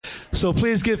So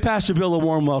please give Pastor Bill a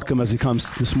warm welcome as he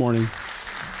comes this morning.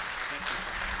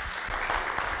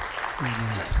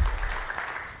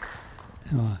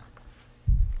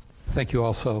 Thank you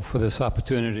also for this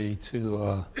opportunity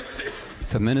to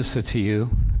minister to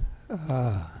you.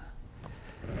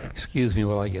 Excuse me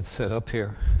while I get set up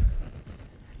here.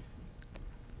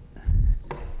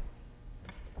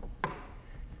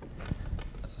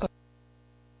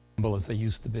 As I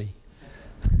used to be.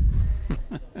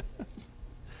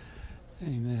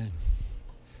 Amen.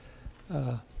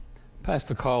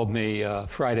 Pastor called me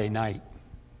Friday night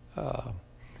to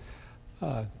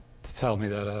tell me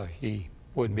that he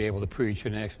wouldn't be able to preach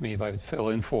and asked me if I would fill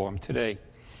in for him today.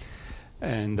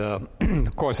 And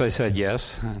of course I said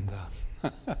yes, and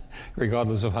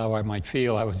regardless of how I might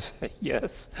feel, I would say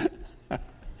yes.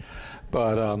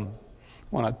 But I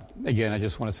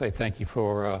just want to say thank you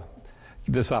for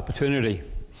this opportunity.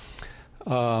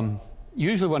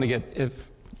 Usually when I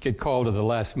get called at the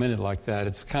last minute like that,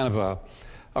 it's kind of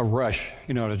a rush,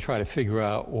 to try to figure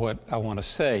out what I want to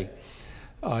say.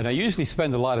 And I usually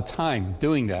spend a lot of time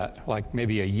doing that, like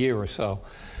maybe a year or so.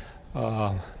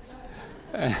 So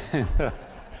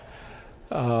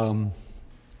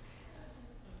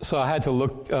I had to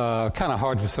look kind of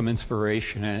hard for some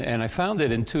inspiration, and I found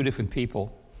it in two different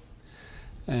people.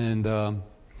 And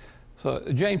so,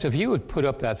 James, if you would put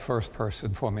up that first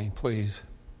person for me, please.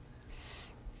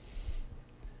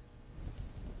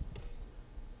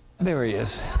 There he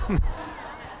is.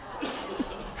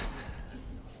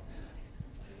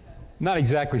 Not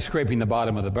exactly scraping the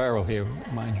bottom of the barrel here,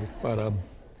 mind you. But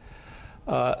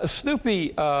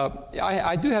Snoopy,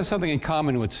 I do have something in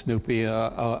common with Snoopy,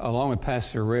 along with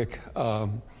Pastor Rick.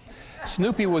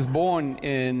 Snoopy was born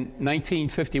in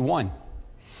 1951.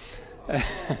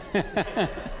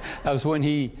 That was when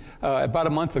he, about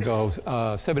a month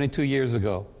ago, 72 years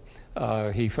ago,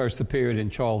 he first appeared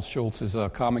in Charles Schulz's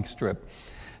comic strip.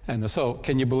 And so,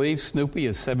 can you believe Snoopy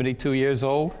is 72 years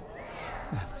old?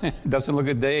 Doesn't look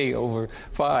a day over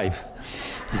 5.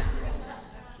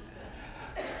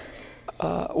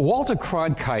 Walter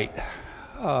Cronkite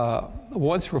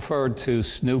once referred to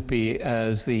Snoopy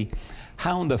as the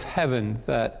hound of heaven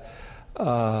that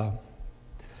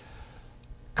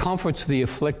comforts the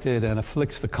afflicted and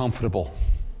afflicts the comfortable.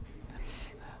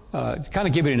 Kind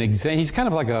of give it an example. He's kind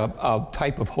of like a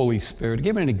type of Holy Spirit. To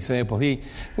give it an example, he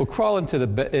will crawl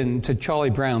into Charlie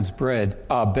Brown's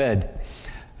bed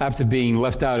after being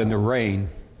left out in the rain,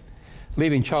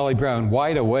 leaving Charlie Brown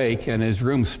wide awake and his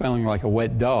room smelling like a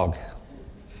wet dog.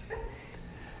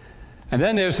 And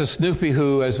then there's a Snoopy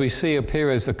who, as we see,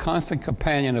 appear as the constant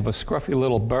companion of a scruffy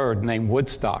little bird named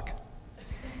Woodstock.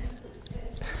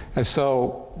 And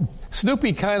so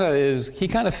Snoopy kind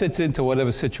of fits into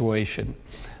whatever situation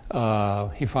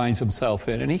he finds himself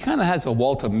in. And he kind of has a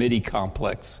Walter Mitty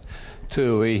complex,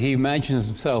 too. He imagines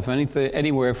himself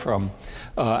anywhere from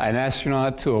an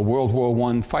astronaut to a World War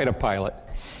I fighter pilot.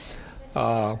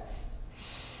 But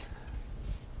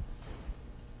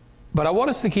I want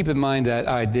us to keep in mind that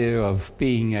idea of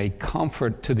being a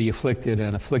comfort to the afflicted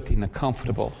and afflicting the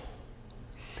comfortable.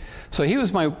 So he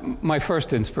was my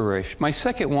first inspiration. My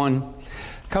second one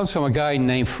comes from a guy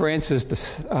named Francis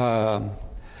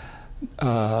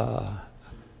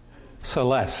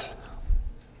Salès,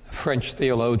 a French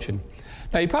theologian.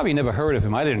 Now, you probably never heard of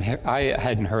him. I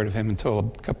hadn't heard of him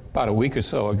until about a week or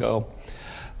so ago.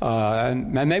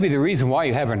 And maybe the reason why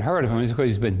you haven't heard of him is because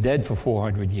he's been dead for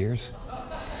 400 years.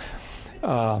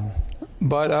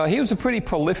 But he was a pretty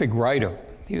prolific writer.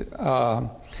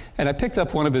 And I picked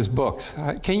up one of his books.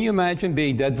 Can you imagine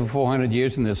being dead for 400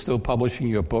 years and they're still publishing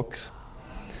your books?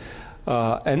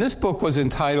 And this book was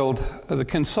entitled The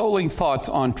Consoling Thoughts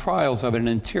on Trials of an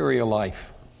Interior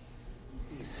Life.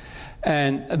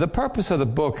 And the purpose of the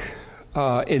book,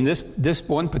 in this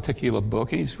one particular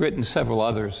book, he's written several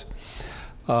others,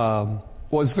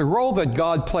 was the role that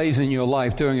God plays in your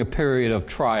life during a period of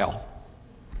trial.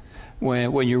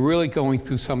 When you're really going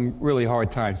through some really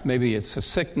hard times. Maybe it's a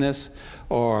sickness,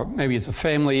 or maybe it's a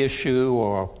family issue,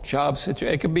 or job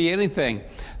situation. It could be anything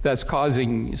that's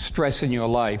causing stress in your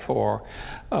life, or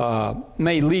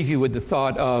may leave you with the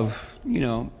thought of,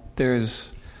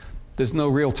 there's no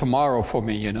real tomorrow for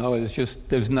me,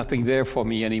 there's nothing there for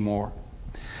me anymore.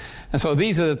 And so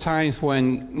these are the times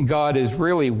when God is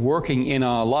really working in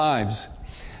our lives,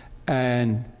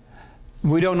 and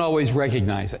we don't always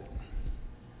recognize it.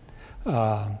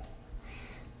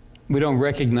 We don't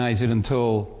recognize it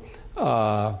until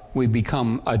we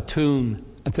become attuned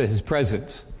to his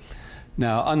presence.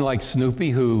 Now, unlike Snoopy,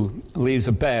 who leaves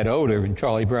a bad odor in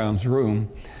Charlie Brown's room,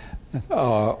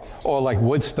 or like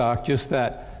Woodstock, just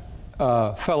that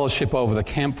fellowship over the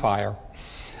campfire,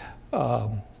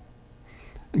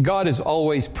 God is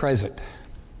always present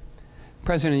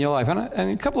in your life.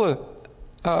 And a couple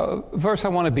of verse I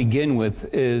want to begin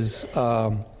with is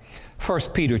 1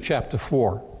 Peter chapter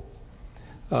 4,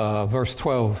 verse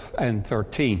 12 and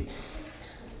 13.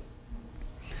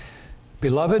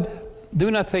 Beloved,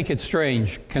 do not think it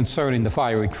strange concerning the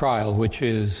fiery trial which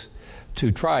is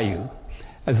to try you,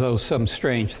 as though some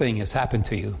strange thing has happened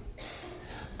to you.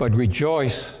 But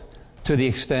rejoice to the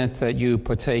extent that you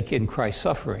partake in Christ's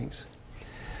sufferings,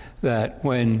 that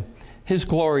when his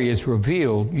glory is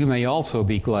revealed, you may also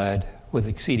be glad with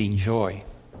exceeding joy.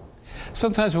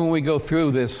 Sometimes when we go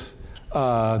through this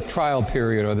trial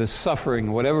period or this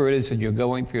suffering, whatever it is that you're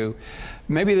going through,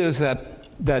 maybe there's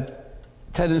that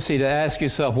tendency to ask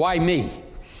yourself, why me?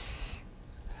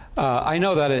 I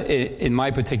know that in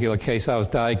my particular case, I was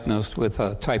diagnosed with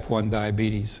type 1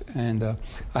 diabetes. And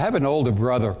I have an older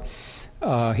brother.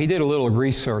 He did a little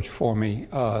research for me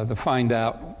to find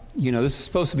out, this is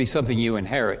supposed to be something you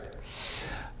inherit.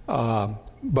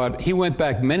 But he went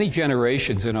back many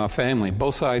generations in our family,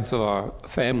 both sides of our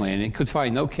family, and he could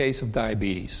find no case of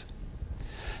diabetes.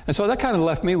 And so that kind of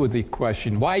left me with the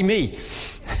question, why me?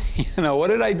 What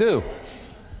did I do?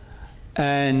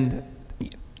 And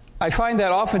I find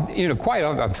that often, quite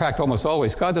often, in fact, almost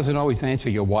always, God doesn't always answer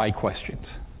your why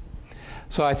questions.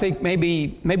 So I think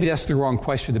maybe that's the wrong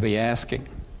question to be asking.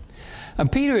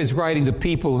 And Peter is writing to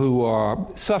people who are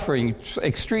suffering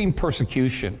extreme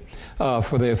persecution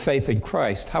for their faith in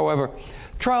Christ. However,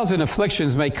 trials and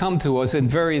afflictions may come to us in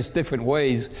various different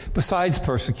ways besides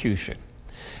persecution.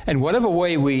 And whatever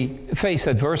way we face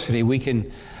adversity, we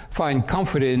can find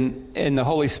comfort in the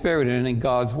Holy Spirit and in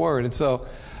God's Word. And so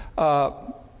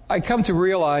I come to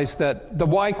realize that the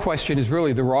why question is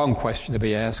really the wrong question to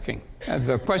be asking.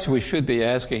 The question we should be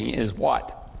asking is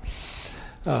what?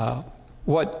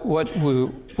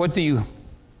 What do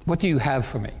you have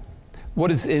for me?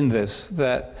 What is in this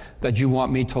that you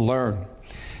want me to learn?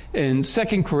 In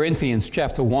 2 Corinthians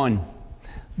chapter 1,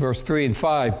 verse 3 and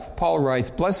 5, Paul writes,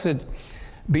 "Blessed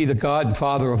be the God and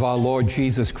Father of our Lord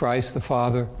Jesus Christ, the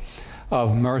Father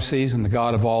of mercies and the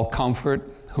God of all comfort,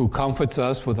 who comforts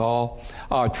us with all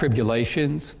our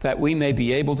tribulations, that we may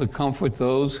be able to comfort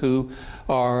those who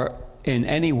are in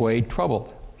any way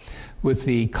troubled, with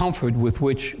the comfort with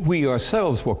which we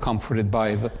ourselves were comforted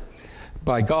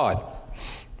by God.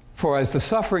 For as the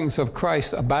sufferings of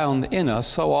Christ abound in us,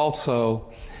 so also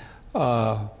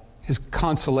his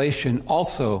consolation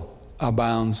also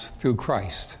abounds through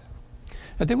Christ."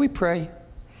 Now, did we pray?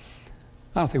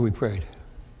 I don't think we prayed.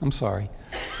 I'm sorry.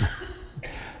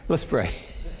 Let's pray.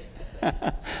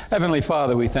 Heavenly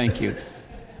Father, we thank you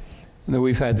that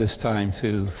we've had this time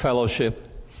to fellowship,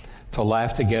 to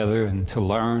laugh together, and to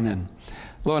learn. And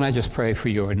Lord, I just pray for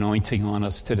your anointing on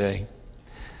us today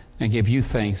and give you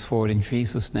thanks for it in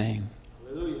Jesus' name.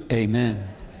 Hallelujah. Amen.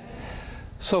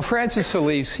 So Francis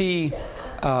Solis, he,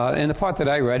 in the part that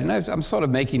I read, and I'm sort of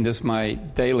making this my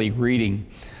daily reading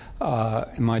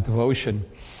in my devotion,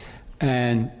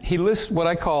 and he lists what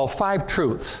I call 5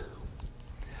 truths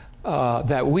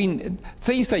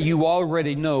things that you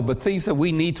already know, but things that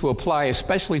we need to apply,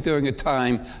 especially during a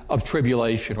time of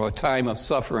tribulation or a time of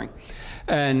suffering.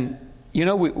 And,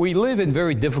 we live in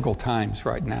very difficult times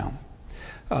right now.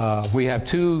 We have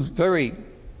 2 very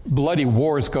bloody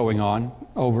wars going on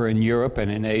over in Europe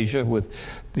and in Asia with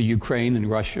the Ukraine and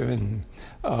Russia and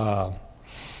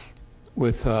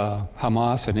with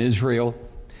Hamas and Israel.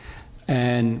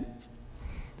 And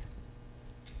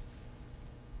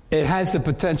it has the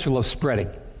potential of spreading.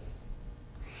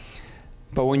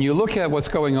 But when you look at what's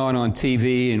going on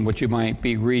TV and what you might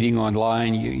be reading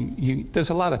online, there's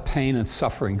a lot of pain and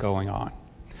suffering going on.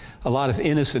 A lot of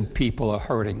innocent people are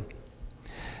hurting.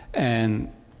 And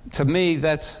to me,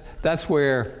 that's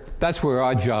where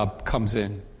our job comes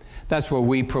in. That's where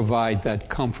we provide that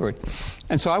comfort.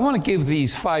 And so I want to give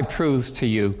these 5 truths to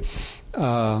you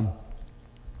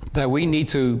that we need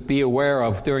to be aware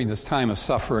of during this time of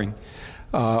suffering.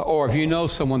 Or if you know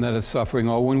someone that is suffering,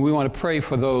 or when we want to pray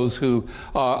for those who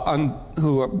are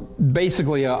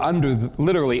basically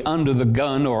literally under the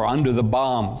gun or under the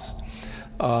bombs.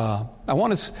 I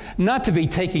want us not to be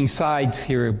taking sides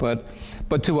here, but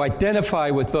to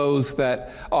identify with those that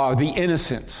are the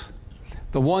innocents,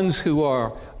 the ones who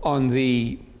are on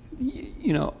the,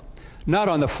 not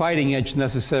on the fighting edge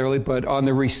necessarily, but on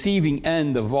the receiving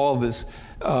end of all this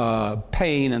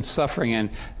pain and suffering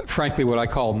and, frankly, what I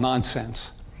call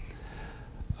nonsense.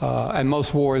 And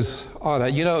most wars are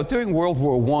that. During World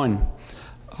War I,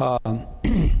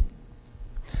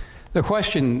 the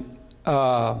question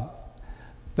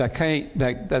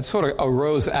that sort of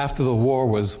arose after the war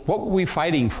was, what were we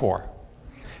fighting for?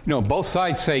 both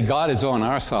sides say God is on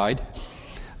our side.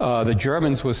 The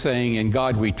Germans were saying, in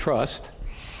God we trust.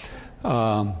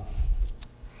 And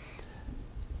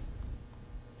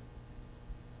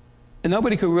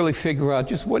nobody could really figure out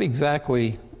just what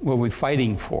exactly were we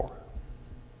fighting for.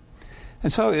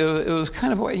 And so it was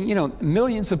kind of,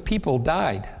 millions of people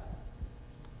died.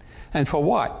 And for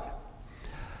what?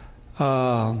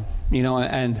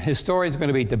 And historians are going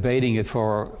to be debating it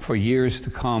for years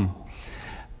to come.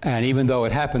 And even though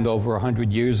it happened over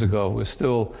 100 years ago, we're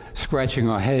still scratching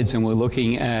our heads and we're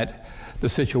looking at the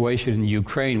situation in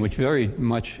Ukraine, which very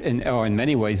much, in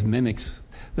many ways, mimics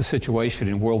the situation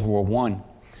in World War I.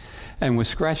 And we're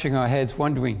scratching our heads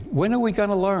wondering, when are we going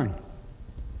to learn?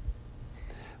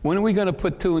 When are we going to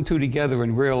put two and two together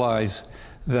and realize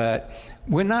that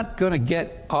we're not going to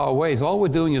get our ways? All we're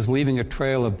doing is leaving a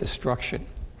trail of destruction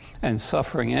and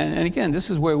suffering. And again,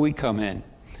 this is where we come in.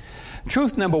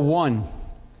 Truth number one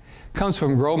comes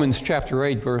from Romans chapter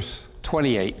 8, verse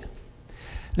 28.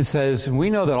 It says, "We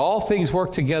know that all things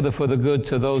work together for the good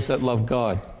to those that love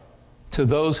God, to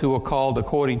those who are called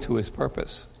according to his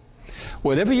purpose."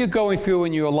 Whatever you're going through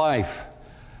in your life,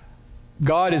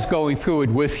 God is going through it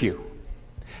with you.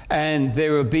 And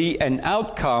there will be an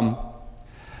outcome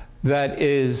that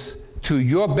is to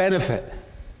your benefit.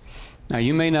 Now,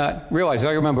 you may not realize,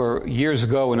 I remember years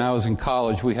ago when I was in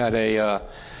college, we had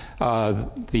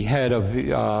the head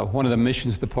of one of the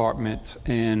missions departments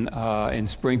in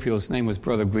Springfield. His name was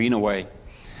Brother Greenaway.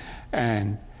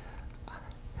 And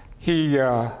he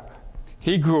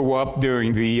grew up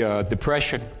during the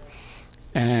Depression.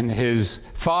 And his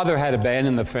father had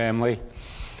abandoned the family.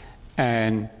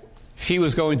 And she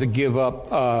was going to give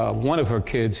up one of her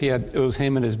kids. It was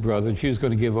him and his brother. And she was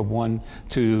going to give up one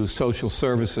to social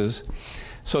services.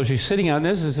 So she's sitting out, and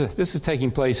this is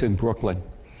taking place in Brooklyn.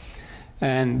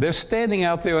 And they're standing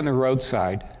out there on the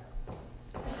roadside.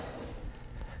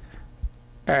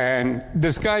 And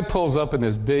this guy pulls up in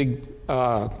this big,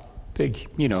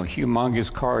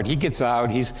 humongous car. And he gets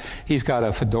out. He's got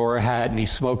a fedora hat and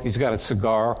he's smoking. He's got a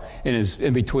cigar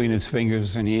in between his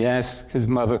fingers. And he asks his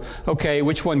mother, "Okay,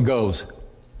 which one goes?"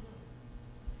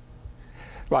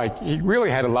 Like, he really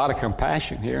had a lot of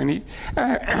compassion here. And he,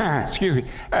 excuse me.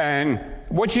 And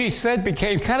what she said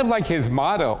became kind of like his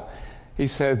motto. He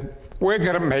said, "We're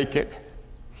going to make it.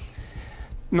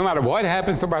 No matter what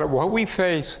happens, no matter what we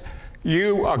face,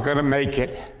 you are going to make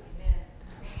it."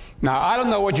 Now, I don't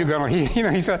know what you're going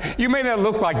to, he said, you may not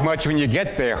look like much when you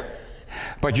get there,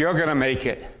 but you're going to make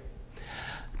it.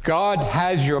 God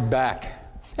has your back.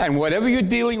 And whatever you're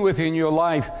dealing with in your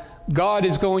life, God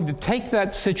is going to take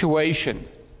that situation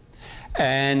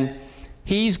and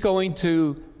he's going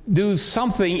to do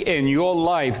something in your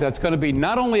life that's going to be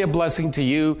not only a blessing to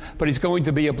you, but it's going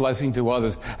to be a blessing to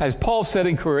others. As Paul said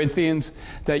in Corinthians,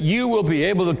 that you will be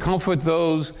able to comfort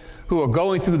those who are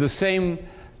going through the same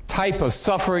type of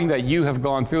suffering that you have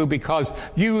gone through, because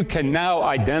you can now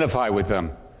identify with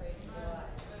them.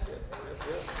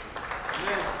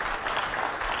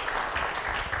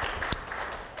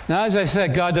 Now, as I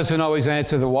said, God doesn't always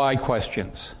answer the why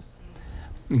questions.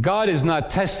 God is not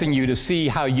testing you to see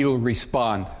how you'll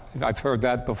respond. I've heard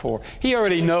that before. He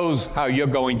already knows how you're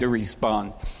going to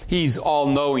respond. He's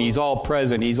all-knowing. He's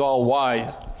all-present. He's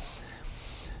all-wise.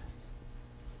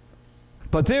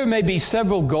 But there may be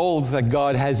several goals that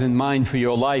God has in mind for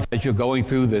your life as you're going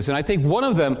through this. And I think one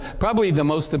of them, probably the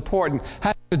most important,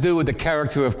 has to do with the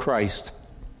character of Christ.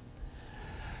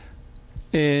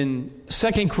 In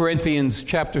 2 Corinthians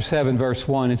chapter 7, verse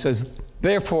 1, it says,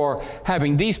 "Therefore,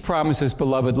 having these promises,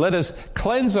 beloved, let us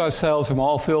cleanse ourselves from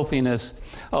all filthiness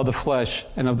of the flesh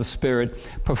and of the spirit,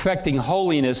 perfecting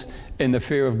holiness in the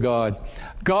fear of God."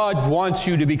 God wants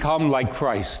you to become like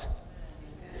Christ.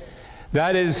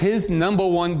 That is his number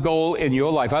one goal in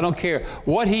your life. I don't care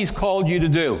what he's called you to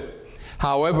do.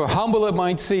 However humble it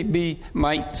might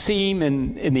seem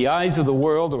in the eyes of the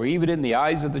world, or even in the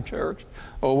eyes of the church,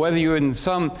 or whether you're in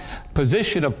some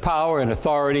position of power and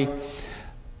authority,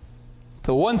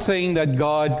 the one thing that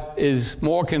God is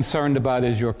more concerned about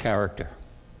is your character.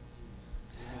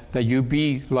 That you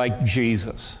be like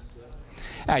Jesus.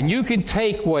 And you can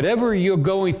take whatever you're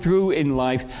going through in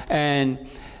life and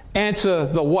answer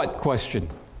the what question.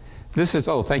 This is,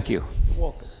 oh, thank you. You're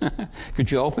welcome. Could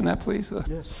you open that, please?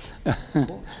 Yes, of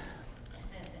course.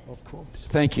 Of course.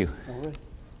 Thank you. All right.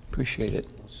 Appreciate it.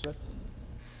 All set.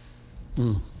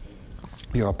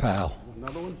 You're a pal.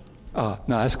 Another one?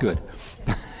 No, that's good.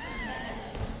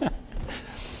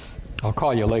 I'll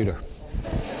call you later.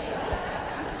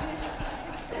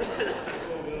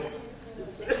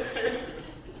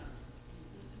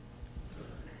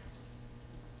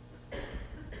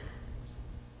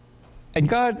 And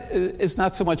God is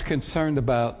not so much concerned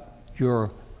about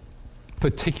your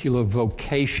particular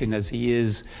vocation as he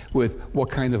is with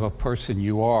what kind of a person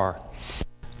you are.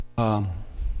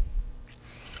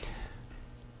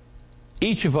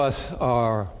 Each of us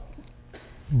are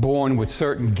born with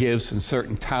certain gifts and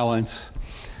certain talents.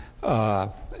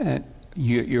 And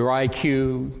your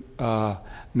IQ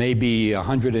may be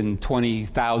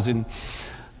 120,000,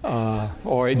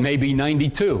 or it may be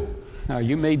 92.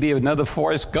 You may be another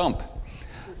Forrest Gump.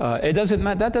 It doesn't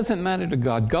matter. That doesn't matter to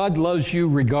God. God loves you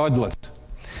regardless.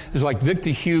 It's like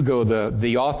Victor Hugo,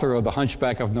 the author of The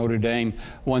Hunchback of Notre Dame,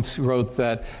 once wrote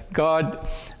that God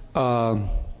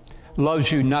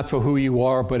loves you not for who you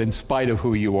are, but in spite of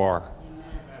who you are.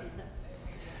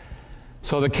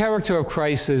 So the character of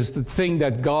Christ is the thing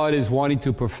that God is wanting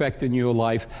to perfect in your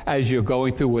life as you're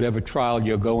going through whatever trial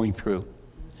you're going through.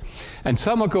 And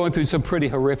some are going through some pretty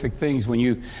horrific things when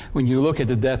you look at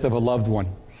the death of a loved one,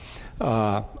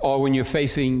 or when you're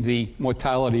facing the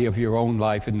mortality of your own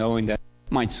life and knowing that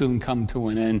it might soon come to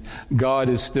an end. God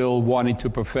is still wanting to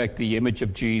perfect the image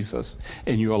of Jesus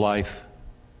in your life.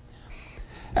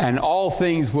 And all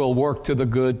things will work to the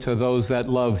good to those that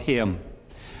love him.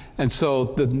 And so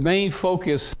the main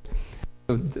focus,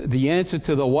 the answer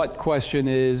to the what question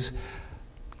is,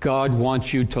 God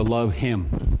wants you to love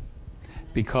him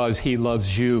because he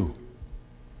loves you.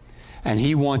 And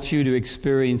he wants you to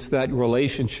experience that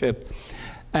relationship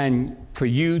and for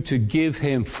you to give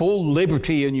him full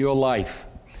liberty in your life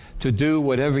to do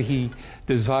whatever he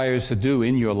desires to do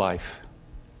in your life.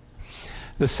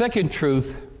 The second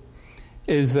truth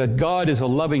is that God is a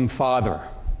loving Father.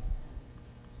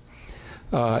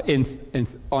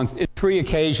 On 3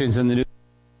 occasions in the New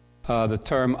the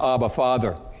term Abba,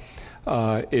 Father,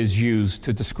 is used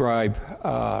to describe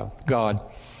God.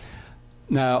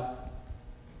 Now,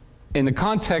 in the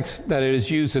context that it is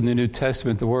used in the New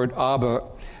Testament, the word Abba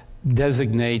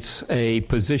designates a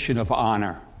position of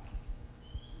honor.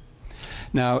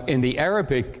 Now, in the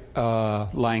Arabic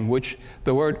language,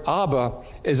 the word Abba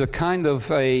is a kind of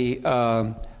a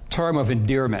term of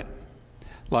endearment,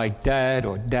 like dad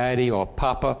or daddy or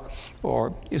papa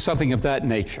or something of that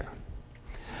nature.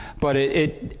 But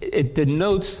it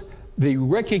denotes the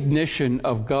recognition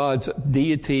of God's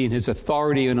deity and his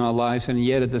authority in our lives, and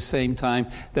yet at the same time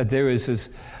that there is this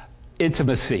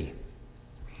intimacy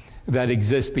that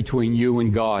exists between you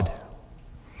and God.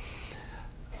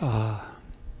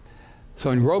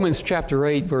 So in Romans chapter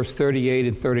 8, verse 38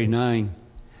 and 39,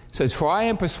 it says, "For I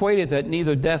am persuaded that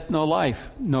neither death nor life,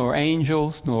 nor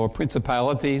angels, nor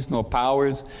principalities, nor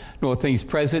powers, nor things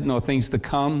present, nor things to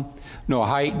come, nor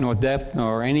height, nor depth,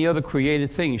 nor any other created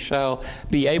thing shall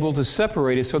be able to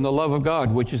separate us from the love of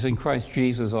God, which is in Christ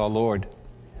Jesus our Lord."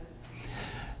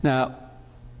 Now,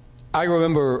 I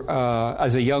remember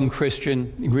as a young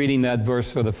Christian reading that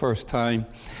verse for the first time.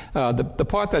 The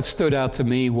part that stood out to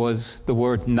me was the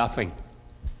word nothing.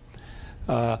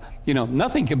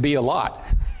 Nothing can be a lot.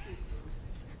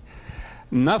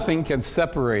 Nothing can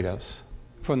separate us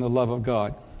from the love of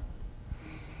God.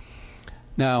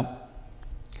 Now,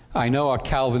 I know our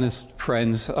Calvinist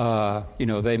friends,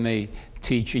 they may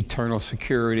teach eternal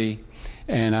security,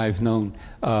 and I've known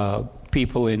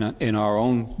people in our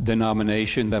own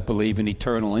denomination that believe in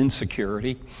eternal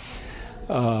insecurity.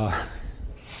 But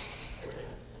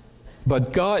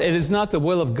God, it is not the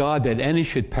will of God that any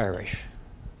should perish,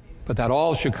 but that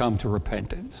all should come to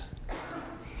repentance.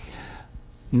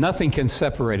 Nothing can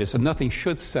separate us, and nothing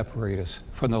should separate us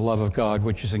from the love of God,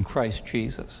 which is in Christ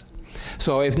Jesus.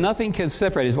 So if nothing can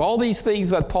separate us, all these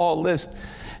things that Paul lists,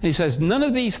 and he says, none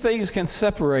of these things can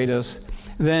separate us,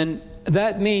 then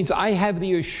that means I have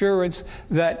the assurance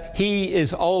that he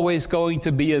is always going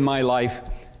to be in my life,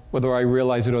 whether I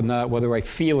realize it or not, whether I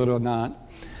feel it or not.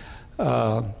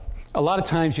 A lot of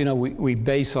times, we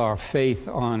base our faith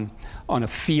on a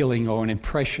feeling or an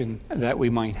impression that we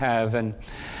might have, and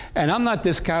I'm not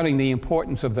discounting the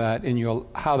importance of that in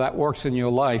how that works in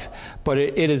your life, but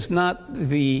it is not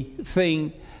the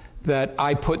thing that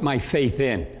I put my faith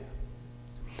in.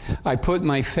 I put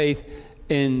my faith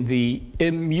in the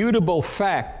immutable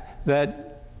fact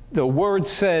that the Word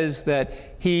says that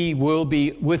he will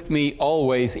be with me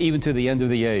always, even to the end of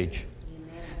the age.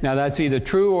 Amen. Now, that's either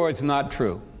true or it's not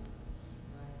true.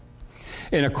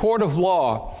 In a court of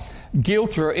law,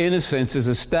 guilt or innocence is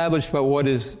established by what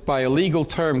is, by a legal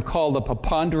term, called a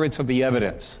preponderance of the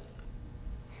evidence.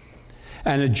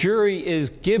 And a jury is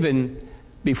given,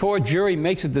 before a jury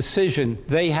makes a decision,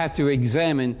 they have to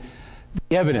examine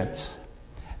the evidence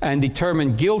and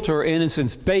determine guilt or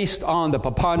innocence based on the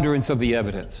preponderance of the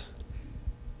evidence.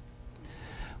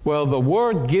 Well, the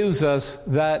Word gives us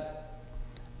that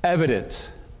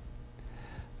evidence.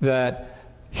 that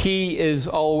He is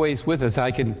always with us.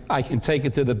 I can take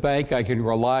it to the bank. I can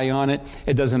rely on it.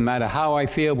 It doesn't matter how I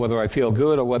feel, whether I feel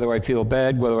good or whether I feel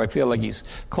bad, whether I feel like He's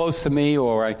close to me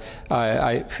or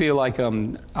I feel like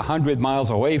I'm 100 miles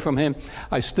away from Him.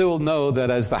 I still know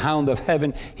that as the hound of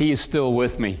heaven, He is still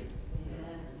with me.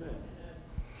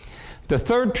 The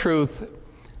third truth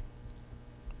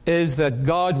is that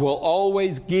God will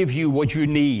always give you what you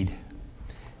need.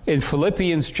 In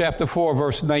Philippians chapter 4,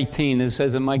 verse 19, it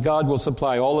says, "And my God will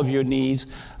supply all of your needs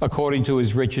according to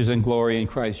His riches and glory in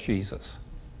Christ Jesus."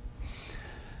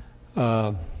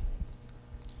 I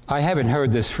haven't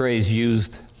heard this phrase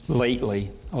used lately,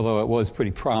 although it was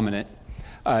pretty prominent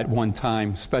at one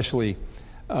time, especially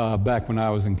back when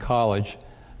I was in college.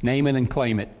 Name it and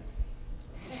claim it.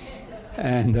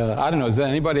 And I don't know, has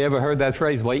anybody ever heard that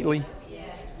phrase lately? Yeah.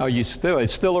 Oh,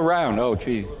 it's still around. Oh,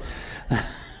 gee.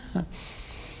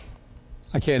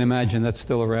 I can't imagine that's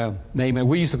still around. Name it.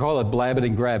 We used to call it blab it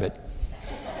and grab it.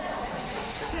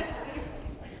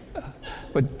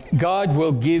 But God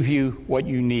will give you what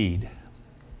you need.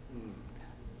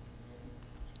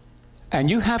 And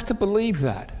you have to believe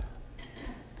that.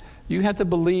 You have to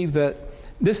believe that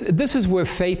this is where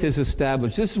faith is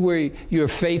established. This is where your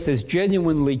faith is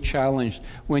genuinely challenged.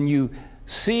 When you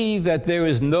see that there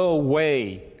is no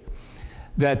way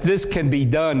that this can be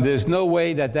done, there's no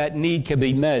way that that need can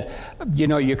be met. You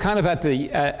know, you're kind of at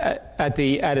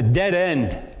a dead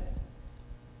end.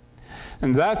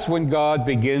 And that's when God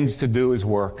begins to do His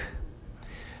work.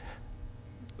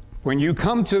 When you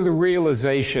come to the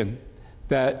realization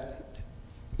that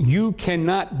you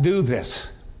cannot do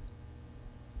this,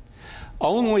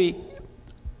 only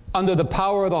under the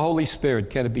power of the Holy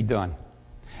Spirit can it be done.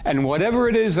 And whatever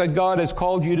it is that God has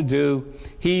called you to do,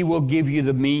 He will give you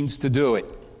the means to do it.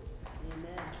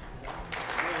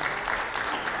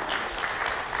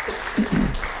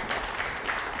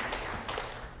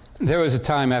 There was a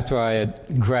time after I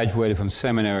had graduated from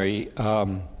seminary,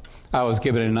 I was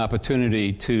given an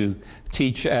opportunity to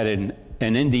teach at an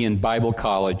Indian Bible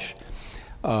college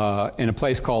in a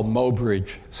place called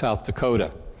Mobridge, South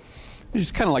Dakota. It's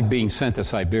kind of like being sent to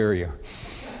Siberia.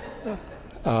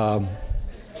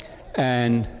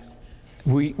 And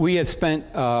we had spent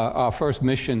our first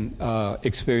mission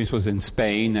experience was in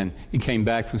Spain, and he came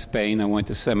back from Spain. I went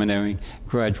to seminary,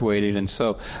 graduated, and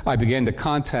so I began to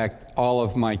contact all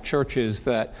of my churches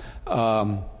that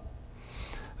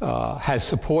had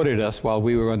supported us while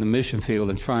we were on the mission field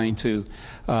and trying to.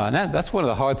 And that's one of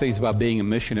the hard things about being a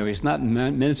missionary. It's not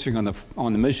ministering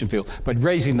on the mission field, but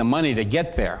raising the money to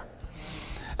get there,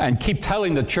 and keep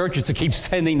telling the churches to keep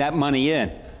sending that money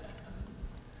in.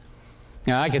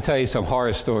 Now, I could tell you some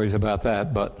horror stories about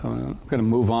that, but I'm going to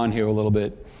move on here a little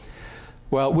bit.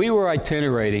 Well, we were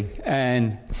itinerating,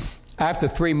 and after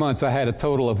 3 months, I had a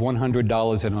total of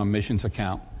 $100 in our missions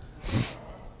account.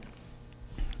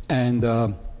 And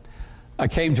I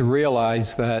came to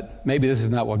realize that maybe this is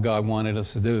not what God wanted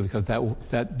us to do, because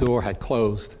that door had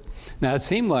closed. Now, it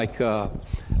seemed like a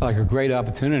great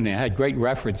opportunity. I had great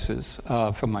references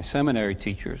from my seminary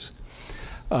teachers,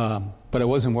 but it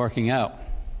wasn't working out.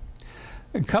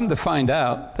 And come to find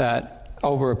out that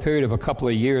over a period of a couple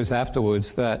of years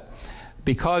afterwards, that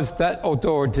because that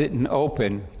door didn't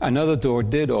open, another door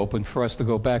did open for us to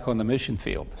go back on the mission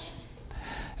field.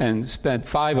 And spent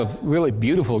 5 of really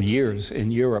beautiful years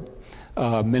in Europe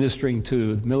ministering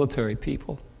to military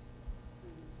people.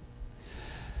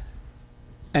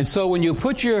 And so when you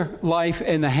put your life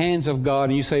in the hands of God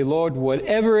and you say, Lord,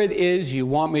 whatever it is you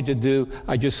want me to do,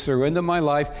 I just surrender my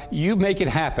life, you make it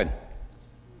happen.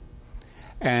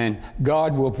 And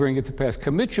God will bring it to pass.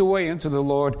 Commit your way into the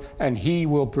Lord, and He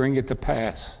will bring it to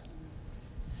pass.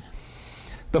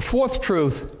 The fourth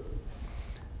truth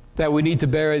that we need to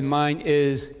bear in mind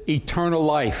is eternal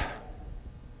life.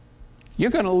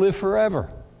 You're going to live forever.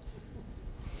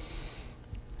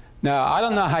 Now, I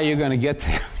don't know how you're going to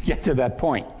get to that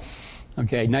point.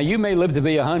 Okay, now you may live to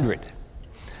be 100.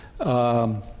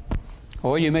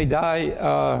 Or you may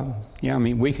die,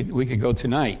 we could go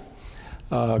tonight.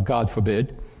 God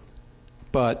forbid.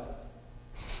 But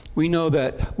we know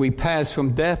that we pass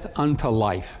from death unto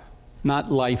life, not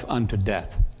life unto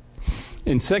death.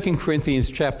 In 2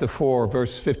 Corinthians chapter 4,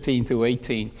 verse 15 through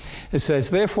 18, it says,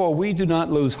 "Therefore we do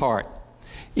not lose heart,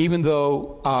 even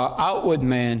though our outward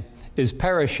man is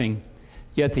perishing,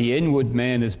 yet the inward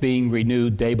man is being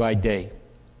renewed day by day.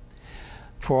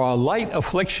 For our light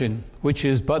affliction, which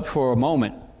is but for a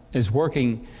moment, is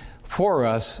working for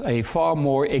us a far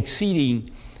more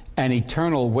exceeding and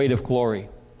eternal weight of glory.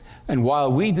 And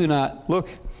while we do not look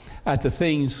at the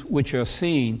things which are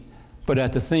seen, but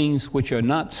at the things which are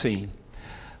not seen,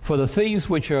 For the things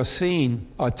which are seen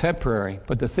are temporary,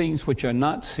 but the things which are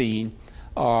not seen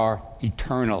are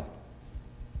eternal.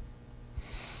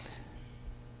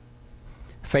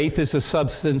 Faith is the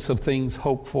substance of things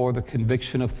hoped for, the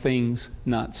conviction of things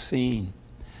not seen.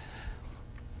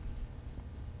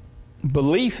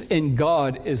 Belief in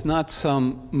God is not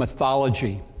some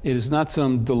mythology. It is not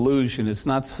some delusion. It's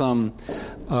not some,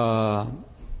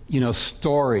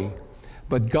 story.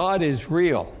 But God is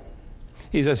real.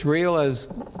 He's as real as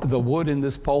the wood in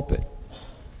this pulpit.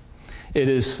 It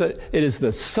is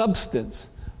the substance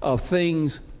of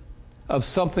things, of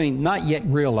something not yet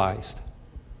realized.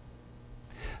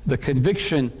 The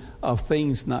conviction of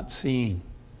things not seen.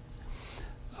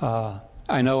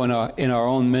 I know in our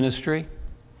own ministry,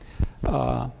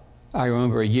 I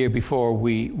remember a year before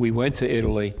we went to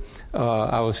Italy,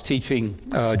 I was teaching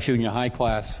junior high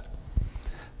class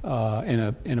in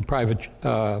a private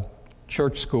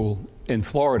church school in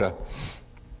Florida,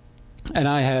 and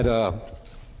I had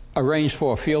arranged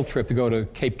for a field trip to go to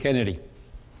Cape Kennedy,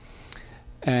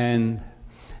 and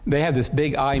they have this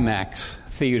big IMAX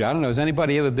theater. I don't know, has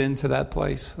anybody ever been to that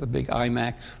place? The big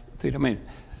IMAX theater. I mean,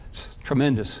 it's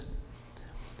tremendous.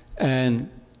 And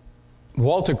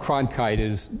Walter Cronkite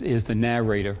is the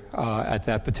narrator at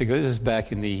that particular. This is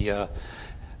back in the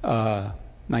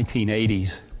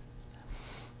 1980s,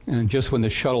 and just when the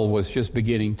shuttle was just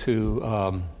beginning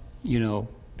to,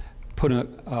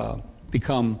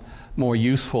 become more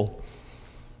useful.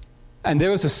 And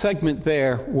there was a segment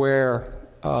there where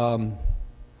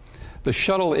the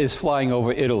shuttle is flying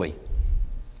over Italy,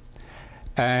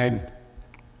 and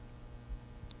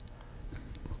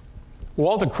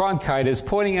Walter Cronkite is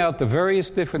pointing out the various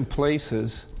different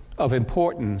places of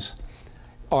importance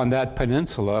on that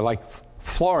peninsula, like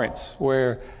Florence,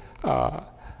 where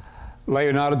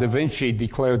Leonardo da Vinci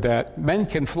declared that men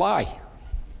can fly,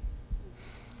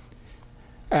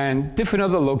 and different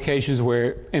other locations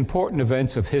where important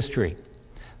events of history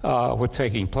were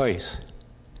taking place.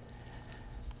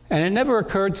 And it never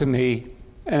occurred to me,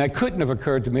 and it couldn't have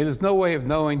occurred to me, there's no way of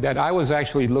knowing that I was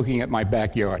actually looking at my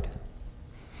backyard.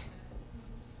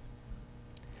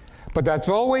 But that's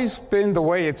always been the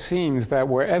way it seems, that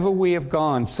wherever we have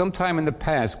gone, sometime in the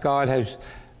past, God has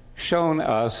shown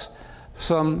us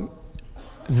some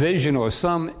vision or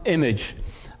some image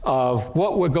of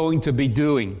what we're going to be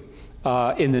doing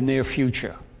in the near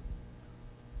future.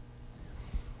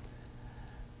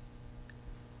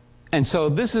 And so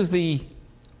this is the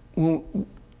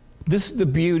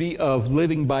beauty of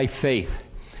living by faith.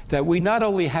 That we not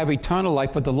only have eternal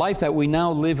life, but the life that we now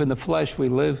live in the flesh, we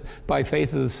live by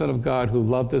faith of the Son of God who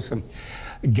loved us and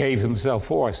gave himself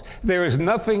for us. There is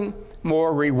nothing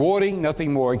more rewarding,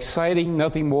 nothing more exciting,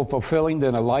 nothing more fulfilling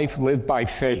than a life lived by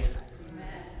faith.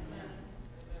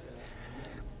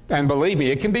 And believe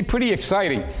me, it can be pretty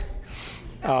exciting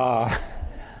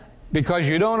because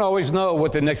you don't always know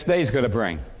what the next day is going to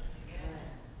bring.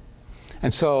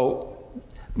 And so,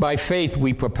 by faith,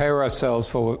 we prepare ourselves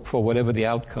for whatever the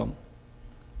outcome.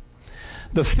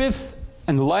 The fifth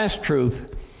and last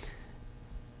truth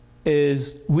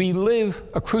is we live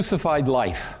a crucified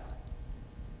life.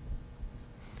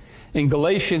 In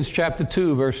Galatians chapter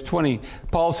 2, verse 20,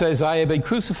 Paul says, I have been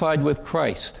crucified with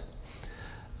Christ.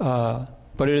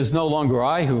 But it is no longer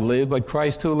I who live, but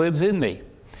Christ who lives in me.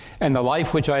 And the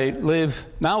life which I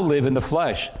now live in the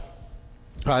flesh,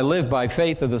 I live by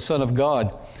faith of the Son of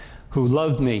God, who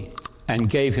loved me and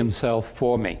gave himself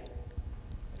for me.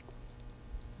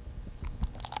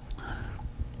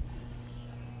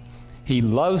 He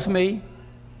loves me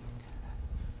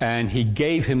and he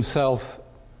gave himself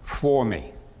for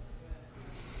me.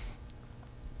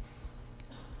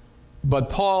 But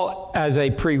Paul, as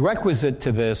a prerequisite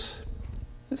to this,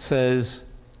 says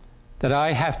that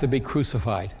I have to be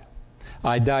crucified.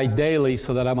 I die daily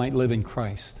so that I might live in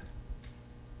Christ.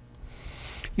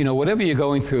 You know, whatever you're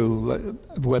going through,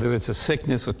 whether it's a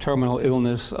sickness or terminal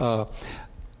illness, all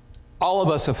of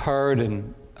us have heard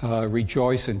and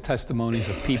rejoice in testimonies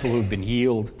of people who've been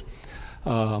healed.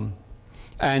 And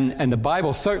the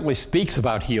Bible certainly speaks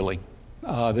about healing.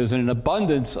 There's an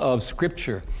abundance of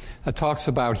Scripture that talks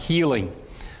about healing.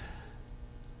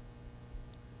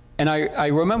 And I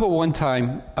remember one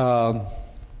time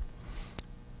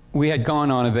we had gone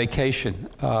on a vacation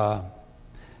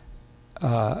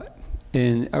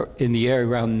in the area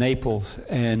around Naples,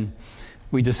 and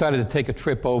we decided to take a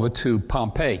trip over to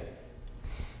Pompeii.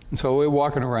 And so we were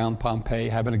walking around Pompeii,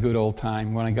 having a good old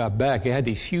time. When I got back, I had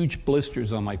these huge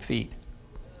blisters on my feet.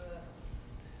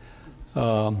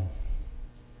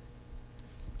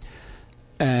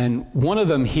 And one of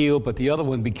them healed, but the other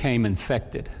one became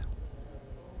infected.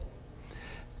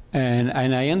 And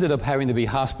I ended up having to be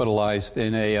hospitalized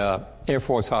in a Air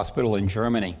Force hospital in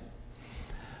Germany.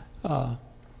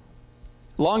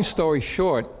 Long story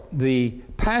short, the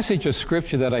passage of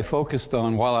Scripture that I focused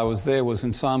on while I was there was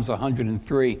in Psalms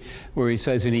 103, where he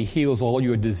says, and he heals all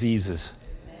your diseases.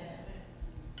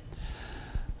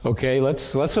 Okay,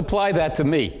 let's apply that to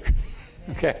me.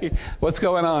 Okay, what's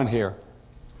going on here?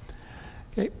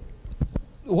 Okay.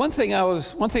 One thing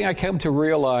I came to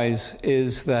realize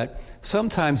is that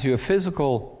sometimes your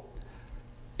physical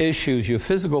issues, your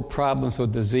physical problems or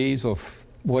disease or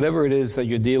whatever it is that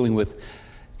you're dealing with,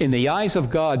 in the eyes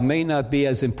of God may not be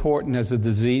as important as the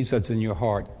disease that's in your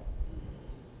heart.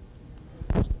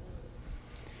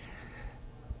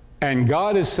 And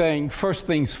God is saying, first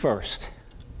things first.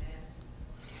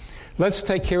 Let's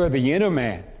take care of the inner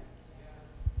man.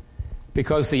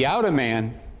 Because the outer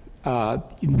man,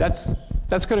 that's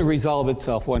going to resolve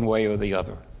itself one way or the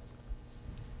other.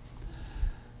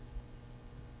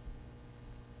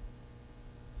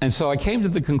 And so I came to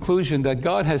the conclusion that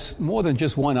God has more than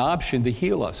just one option to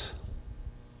heal us.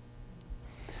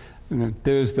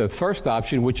 There's the first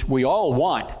option, which we all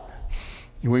want.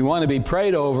 We want to be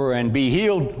prayed over and be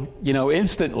healed,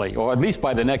 instantly, or at least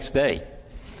by the next day.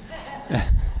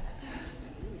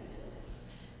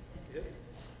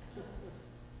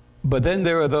 But then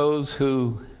there are those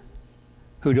who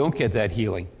don't get that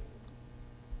healing.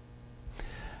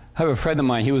 I have a friend of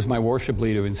mine, he was my worship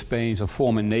leader in Spain. He's a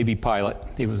former Navy pilot.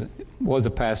 He was a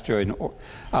pastor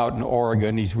out in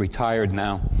Oregon. He's retired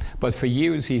now. But for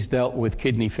years he's dealt with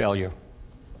kidney failure.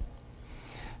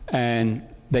 And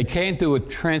they can't do a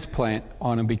transplant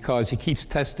on him because he keeps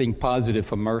testing positive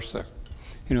for MRSA.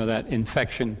 That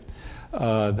infection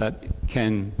that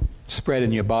can spread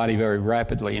in your body very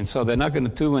rapidly. And so they're not going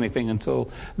to do anything until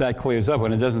that clears up,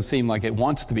 and it doesn't seem like it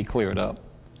wants to be cleared up.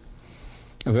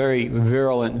 A very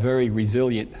virulent, very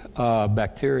resilient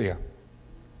bacteria.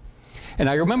 And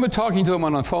I remember talking to him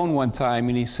on the phone one time,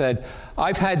 and he said,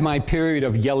 I've had my period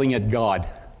of yelling at God.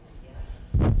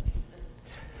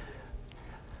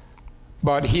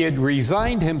 But he had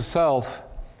resigned himself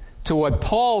to what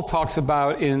Paul talks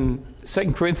about in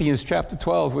 2 Corinthians chapter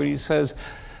 12, where he says,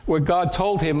 where God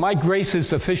told him, my grace is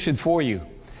sufficient for you.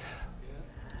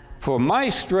 For my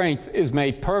strength is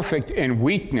made perfect in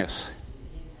weakness.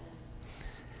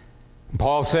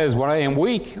 Paul says, when I am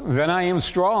weak, then I am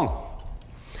strong.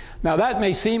 Now that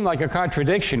may seem like a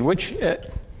contradiction, which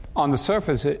on the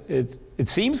surface it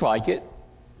seems like it.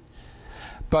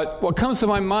 But what comes to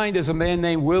my mind is a man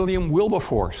named William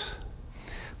Wilberforce,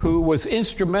 who was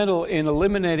instrumental in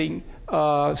eliminating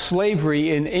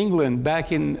slavery in England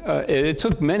back in, it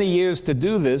took many years to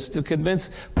do this, to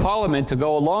convince Parliament to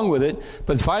go along with it,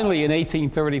 but finally in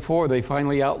 1834 they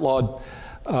finally outlawed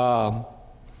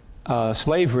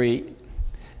slavery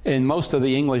in most of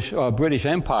the English British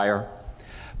Empire.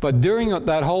 But during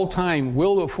that whole time,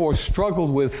 Wilberforce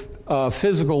struggled with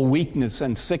physical weakness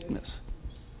and sickness.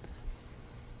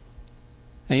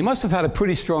 And he must have had a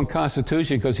pretty strong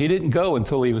constitution because he didn't go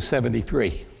until he was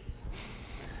 73.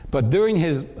 But during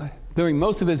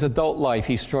most of his adult life,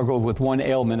 he struggled with one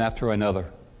ailment after another.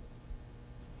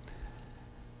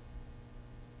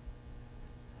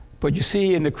 But you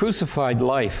see, in the crucified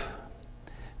life,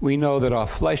 we know that our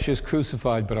flesh is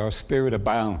crucified, but our spirit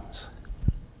abounds.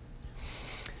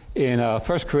 In 1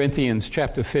 Corinthians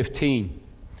chapter 15,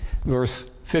 verse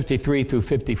 53 through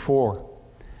 54,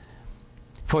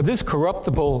 for this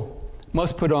corruptible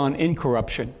must put on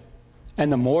incorruption,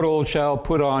 and the mortal shall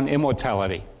put on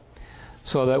immortality.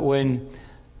 So that when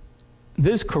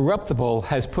this corruptible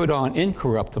has put on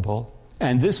incorruptible,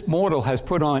 and this mortal has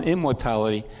put on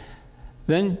immortality,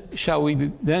 then shall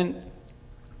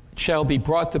be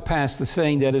brought to pass the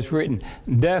saying that is written,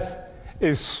 death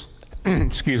is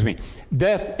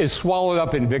death is swallowed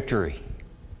up in victory.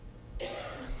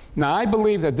 Now I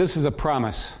believe that this is a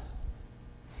promise.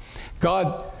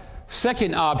 God's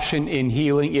second option in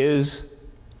healing is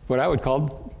what I would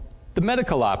call the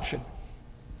medical option.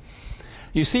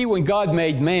 You see, when God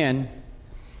made man,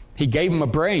 he gave him a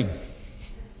brain.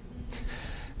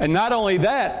 And not only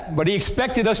that, but he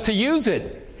expected us to use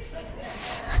it.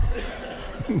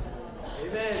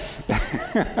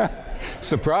 Amen.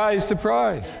 Surprise,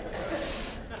 surprise.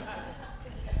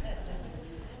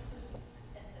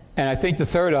 And I think the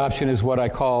third option is what I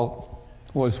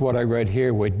read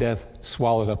here, where death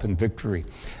swallowed up in victory.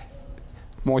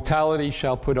 Mortality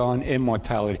shall put on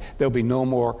immortality. There'll be no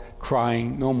more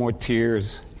crying, no more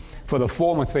tears, for the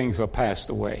former things are passed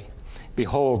away.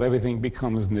 Behold, everything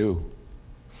becomes new.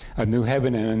 A new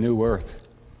heaven and a new earth.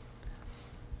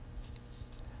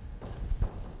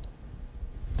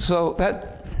 So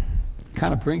that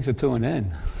kind of brings it to an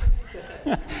end.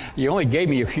 You only gave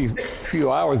me a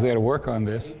few hours there to work on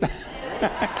this.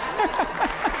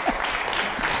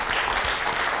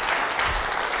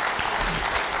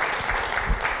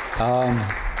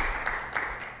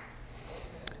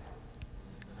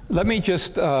 Let me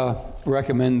just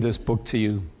recommend this book to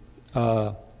you.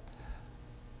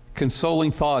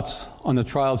 Consoling Thoughts on the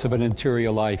Trials of an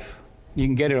Interior Life. You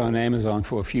can get it on Amazon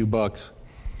for a few bucks.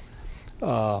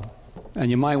 And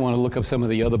you might want to look up some of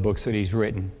the other books that he's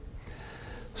written.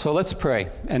 So let's pray,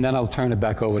 and then I'll turn it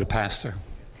back over to Pastor.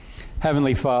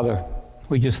 Heavenly Father,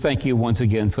 we just thank you once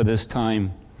again for this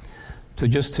time to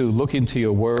look into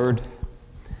your word,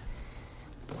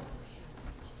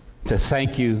 to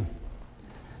thank you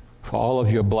for all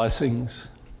of your blessings.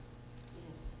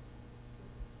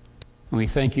 And we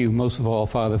thank you most of all,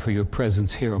 Father, for your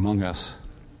presence here among us.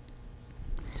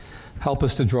 Help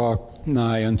us to draw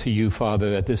nigh unto you,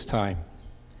 Father, at this time.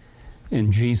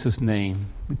 In Jesus' name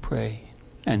we pray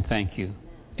and thank you.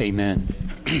 Amen.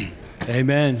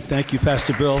 Amen. Thank you,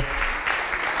 Pastor Bill.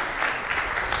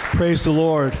 Praise the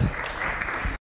Lord.